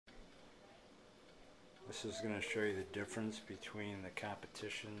This is going to show you the difference between the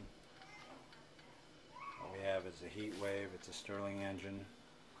competition. What we have is a heat wave, it's a Stirling engine.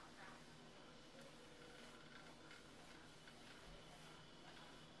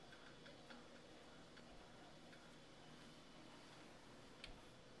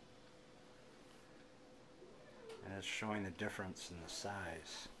 And it's showing the difference in the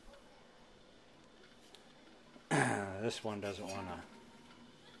size. This one doesn't want to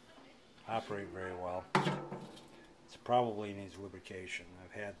operate very well. It probably needs lubrication.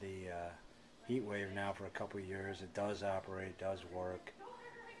 I've had the heat wave now for a couple of years. It does operate, does work,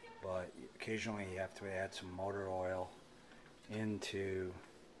 but occasionally you have to add some motor oil into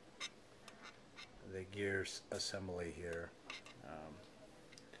the gear assembly here.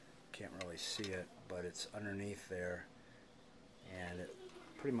 Can't really see it, but it's underneath there, and it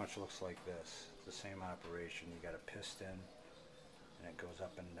pretty much looks like this. It's the same operation. You got a piston, and it goes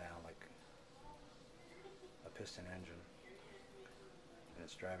up and down like a piston engine, and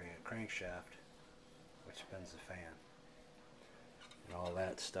it's driving a crankshaft which spins the fan, and all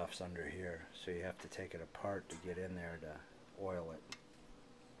that stuff's under here, so you have to take it apart to get in there to oil it.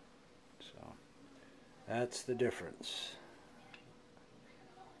 So that's the difference.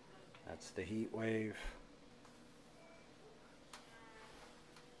 That's the heat wave,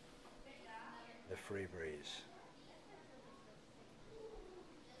 the Freebreeze.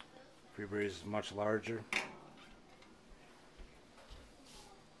 Freebreeze is much larger.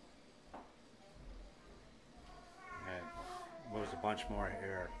 It moves a bunch more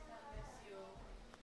air.